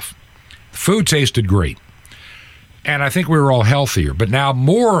processed stuff. Food tasted great. And I think we were all healthier. But now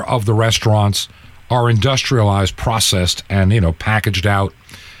more of the restaurants are industrialized, processed, and, packaged out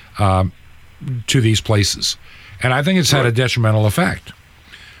to these places. And I think it's had a detrimental effect.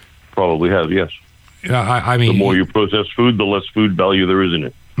 Probably has, yes. I mean, the more you process food, the less food value there is in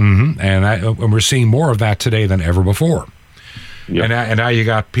it. And we're seeing more of that today than ever before. Yep. And now you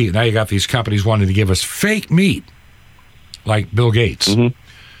got these companies wanting to give us fake meat, like Bill Gates.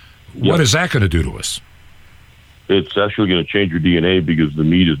 What is that going to do to us? It's actually going to change your DNA because the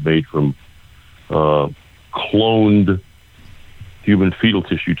meat is made from cloned human fetal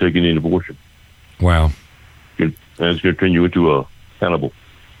tissue taken in abortion. Wow. And it's going to turn you into a cannibal.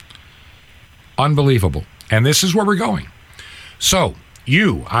 Unbelievable. And this is where we're going. So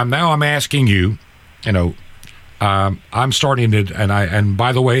I'm asking you, I'm starting to, and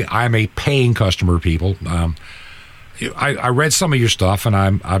by the way, I'm a paying customer, people. I read some of your stuff, and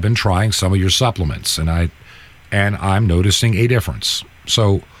I've been trying some of your supplements, and I'm noticing a difference.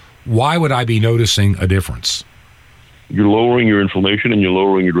 So why would I be noticing a difference? You're lowering your inflammation and you're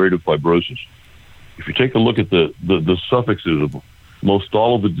lowering your rate of fibrosis. If you take a look at the suffixes of most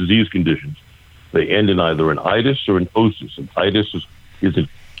all of the disease conditions, they end in either an itis or an osis. And itis is an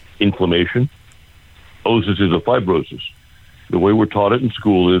inflammation. Osis is a fibrosis. The way we're taught it in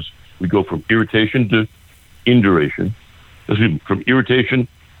school is we go from irritation to induration. From irritation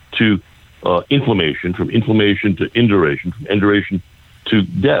to inflammation, from inflammation to induration, from induration to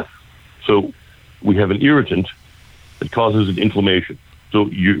death. So we have an irritant that causes an inflammation. So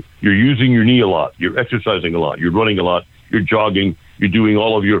you're using your knee a lot, you're exercising a lot, you're running a lot, you're jogging, you're doing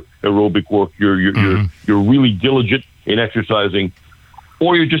all of your aerobic work, you're really diligent in exercising,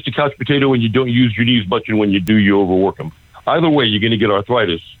 or you're just a couch potato and you don't use your knees much, and when you do, you overwork them. Either way, you're going to get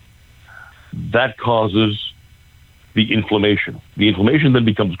arthritis. That causes the inflammation. The inflammation then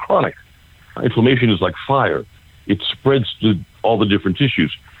becomes chronic. Inflammation is like fire. It spreads to all the different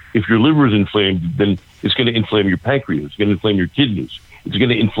tissues. If your liver is inflamed, then it's going to inflame your pancreas. It's going to inflame your kidneys. It's going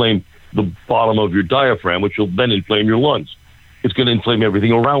to inflame the bottom of your diaphragm, which will then inflame your lungs. It's going to inflame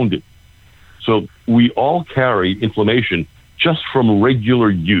everything around it. So we all carry inflammation just from regular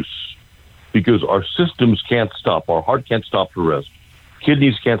use because our systems can't stop. Our heart can't stop to rest.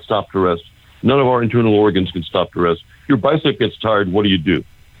 Kidneys can't stop to rest. None of our internal organs can stop to rest. Your bicep gets tired. What do?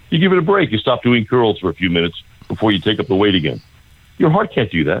 You give it a break. You stop doing curls for a few minutes before you take up the weight again. Your heart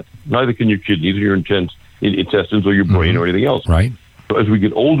can't do that. Neither can your kidneys or your intestines or your brain or anything else. Right. So as we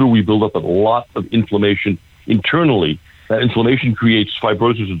get older, we build up a lot of inflammation internally. That inflammation creates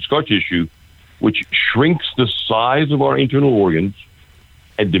fibrosis and scar tissue, which shrinks the size of our internal organs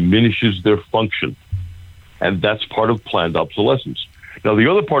and diminishes their function. And that's part of planned obsolescence. Now, the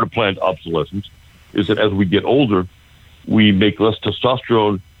other part of planned obsolescence is that as we get older, we make less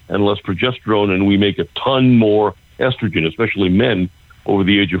testosterone and less progesterone, and we make a ton more estrogen, especially men over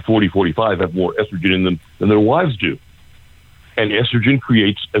the age of 40, 45 have more estrogen in them than their wives do. And estrogen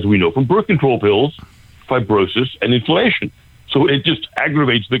creates, as we know from birth control pills, fibrosis and inflammation. So it just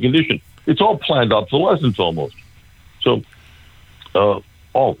aggravates the condition. It's all planned obsolescence almost. So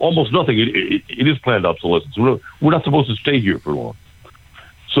almost nothing. It is planned obsolescence. We're not supposed to stay here for long.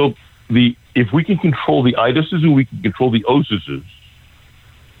 So if we can control the itises and we can control the osises,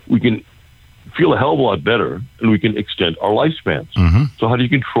 we can feel a hell of a lot better and we can extend our lifespans. Mm-hmm. So how do you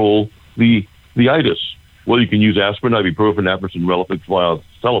control the itis? Well, you can use aspirin, ibuprofen, Naproxen, Relafix, Vial,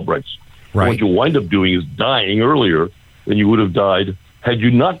 Celebrex. Right. What you'll wind up doing is dying earlier than you would have died had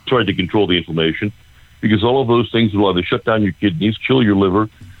you not tried to control the inflammation, because all of those things will either shut down your kidneys, kill your liver,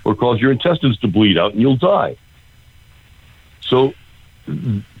 or cause your intestines to bleed out and you'll die. So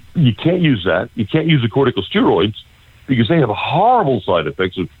you can't use that. You can't use the corticosteroids because they have horrible side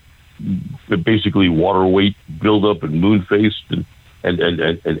effects of basically water weight buildup and moon faced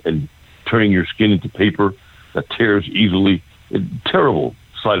and turning your skin into paper that tears easily. Terrible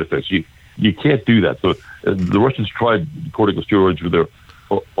side effects. You can't do that. So the Russians tried corticosteroids with their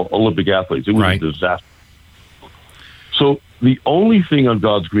Olympic athletes. It was a disaster. So the only thing on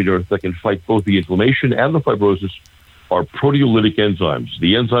God's green earth that can fight both the inflammation and the fibrosis are proteolytic enzymes,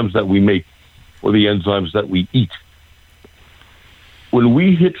 the enzymes that we make or the enzymes that we eat. When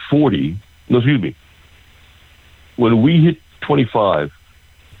we hit 40, when we hit 25,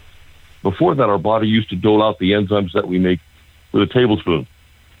 before that our body used to dole out the enzymes that we make with a tablespoon.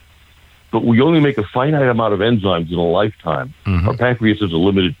 But we only make a finite amount of enzymes in a lifetime. Mm-hmm. Our pancreas has a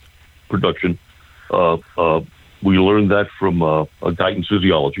limited production. We learned that from Guyton's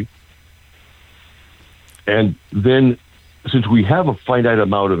Physiology. And then, since we have a finite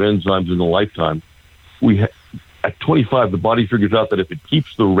amount of enzymes in a lifetime, at 25, the body figures out that if it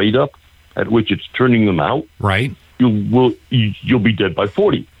keeps the rate up at which it's turning them out, right, you'll be dead by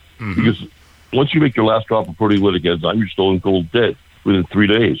 40. Mm-hmm. Because once you make your last drop of proteolytic enzyme, you're stone cold dead within 3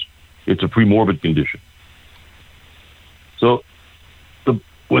 days. It's a premorbid condition. So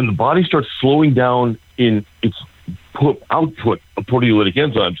when the body starts slowing down in its output of proteolytic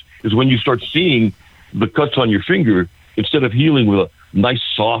enzymes is when you start seeing the cuts on your finger, instead of healing with a nice,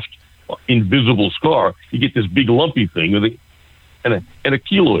 soft, invisible scar, you get this big lumpy thing and a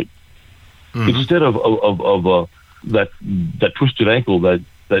keloid. Mm-hmm. Instead of that twisted ankle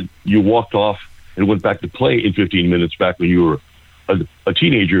that you walked off and went back to play in 15 minutes back when you were a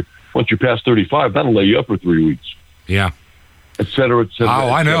teenager. Once you're past 35, that'll lay you up for 3 weeks. Yeah. Et cetera, et cetera. Oh,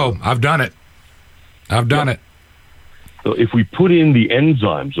 I know. I've done it. It. So if we put in the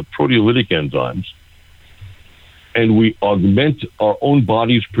enzymes, the proteolytic enzymes, and we augment our own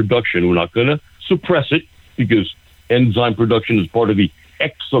body's production, we're not going to suppress it because enzyme production is part of the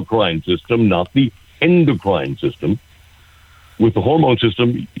exocrine system, not the endocrine system. With the hormone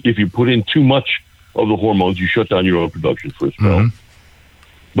system, if you put in too much of the hormones, you shut down your own production for a spell. Mm-hmm.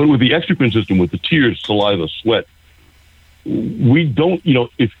 But with the exocrine system, with the tears, saliva, sweat, we don't,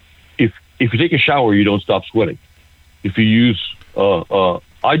 if you take a shower, you don't stop sweating. If you use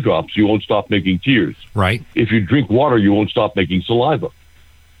eye drops, you won't stop making tears. Right. If you drink water, you won't stop making saliva.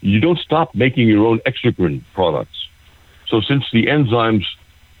 You don't stop making your own exocrine products. So since the enzymes,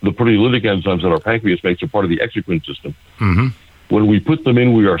 the proteolytic enzymes that our pancreas makes are part of the exocrine system, mm-hmm. when we put them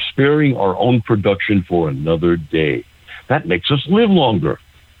in, we are sparing our own production for another day. That makes us live longer.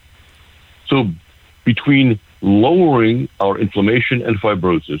 So between lowering our inflammation and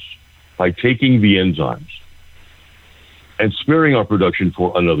fibrosis by taking the enzymes and sparing our production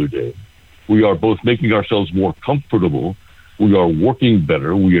for another day, we are both making ourselves more comfortable. We are working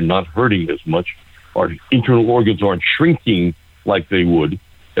better. We are not hurting as much. Our internal organs aren't shrinking like they would.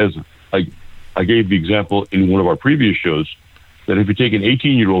 As I gave the example in one of our previous shows, that if you take an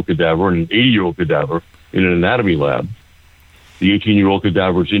 18-year-old cadaver and an 80-year-old cadaver in an anatomy lab, the 18-year-old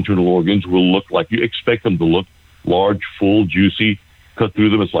cadaver's internal organs will look like you expect them to look: large, full, juicy, cut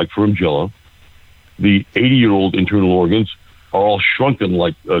through them. It's like firm jello. the 80-year-old internal organs are all shrunken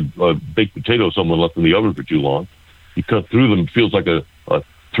like a baked potato someone left in the oven for too long. You cut through them, it feels like a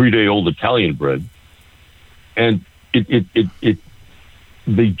 3-day-old Italian bread. And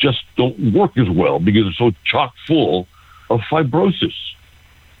they just don't work as well because they're so chock full of fibrosis.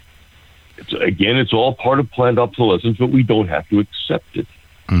 It's all part of planned obsolescence, but we don't have to accept it.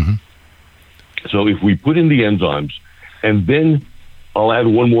 Mm-hmm. So if we put in the enzymes, and then I'll add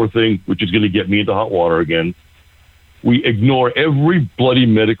one more thing, which is going to get me into hot water again. We ignore every bloody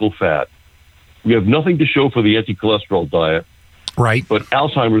medical fad. We have nothing to show for the anti-cholesterol diet. Right. But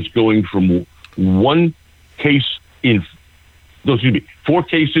Alzheimer's going from 4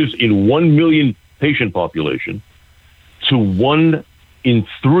 cases in 1 million patient population to 1 in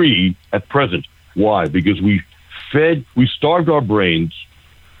 3 at present. Why? Because we starved our brains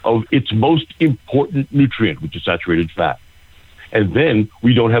of its most important nutrient, which is saturated fat. And then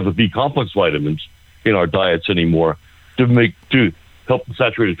we don't have the B complex vitamins in our diets anymore to help the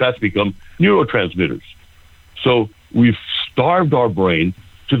saturated fats become neurotransmitters. So we've starved our brain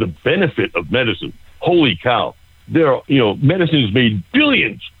to the benefit of medicine. Holy cow. Medicine has made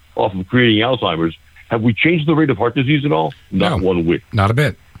billions off of creating Alzheimer's. Have we changed the rate of heart disease at all? Not one whit. Not a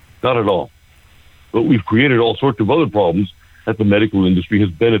bit. Not at all. But we've created all sorts of other problems that the medical industry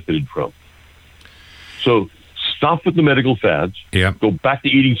has benefited from. So stop with the medical fads. Yeah. Go back to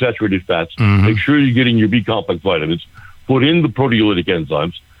eating saturated fats. Mm-hmm. Make sure you're getting your B complex vitamins. Put in the proteolytic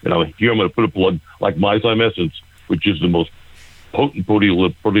enzymes. And I'm going to put a plug like Myzyme Essence, which is the most potent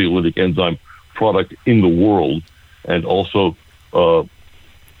proteolytic enzyme product in the world, and also the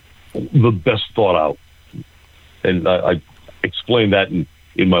best thought out. And I explain that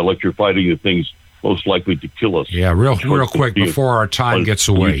in my lecture, Fighting the Things Most Likely to Kill Us. Yeah, real quick, before our time gets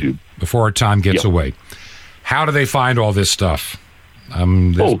away. Away. How do they find all this stuff?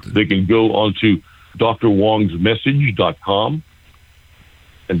 They can go onto drwongsmessage.com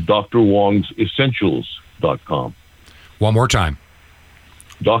and drwongsessentials.com. One more time.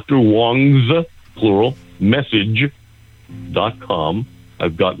 Dr. Wong's, plural, message.com.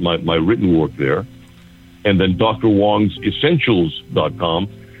 I've got my written work there. And then drwongsessentials.com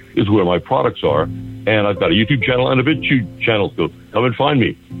is where my products are. And I've got a YouTube channel and a BitChute channel. So come and find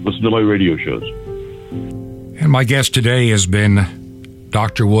me. Listen to my radio shows. And my guest today has been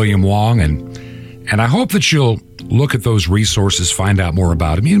Dr. William Wong. And I hope that you'll look at those resources, find out more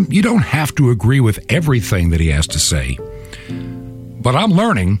about him. You don't have to agree with everything that he has to say. But I'm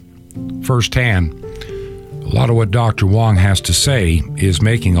learning firsthand a lot of what Dr. Wong has to say is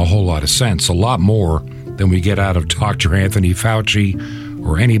making a whole lot of sense, a lot more than we get out of Dr. Anthony Fauci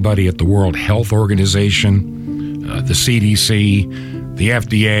or anybody at the World Health Organization, the CDC, the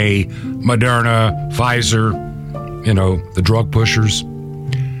FDA, Moderna, Pfizer, the drug pushers.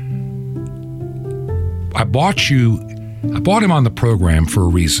 I bought him on the program for a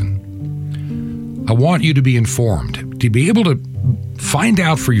reason. I want you to be informed, to be able to find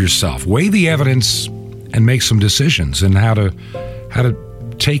out for yourself, weigh the evidence, and make some decisions in how to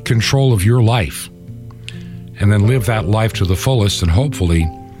take control of your life and then live that life to the fullest and hopefully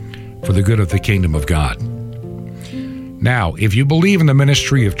for the good of the kingdom of God. Now, if you believe in the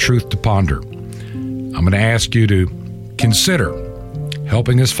ministry of Truth to Ponder, I'm going to ask you to consider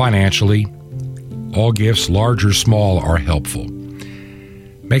helping us financially. All gifts, large or small, are helpful.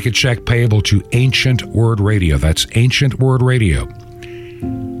 Make a check payable to Ancient Word Radio. That's Ancient Word Radio.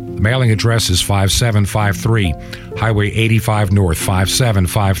 The mailing address is 5753 Highway 85 North,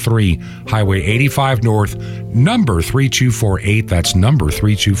 5753 Highway 85 North, number 3248. That's number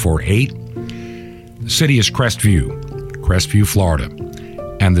 3248. The city is Crestview, Florida,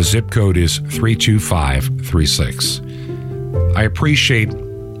 and the zip code is 32536. I appreciate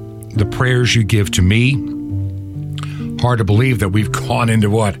the prayers you give to me. Hard to believe that we've gone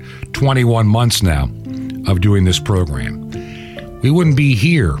into 21 months now of doing this program. We wouldn't be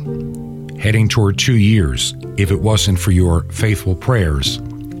here heading toward 2 years if it wasn't for your faithful prayers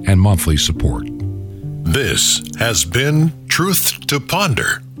and monthly support. This has been Truth to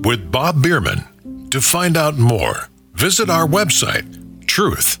Ponder with Bob Bierman. To find out more, visit our website,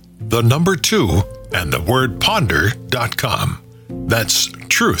 truth2ponder.com. That's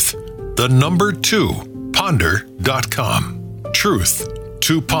truth2ponder.com. Truth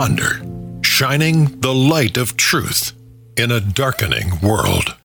to Ponder, shining the light of truth in a darkening world.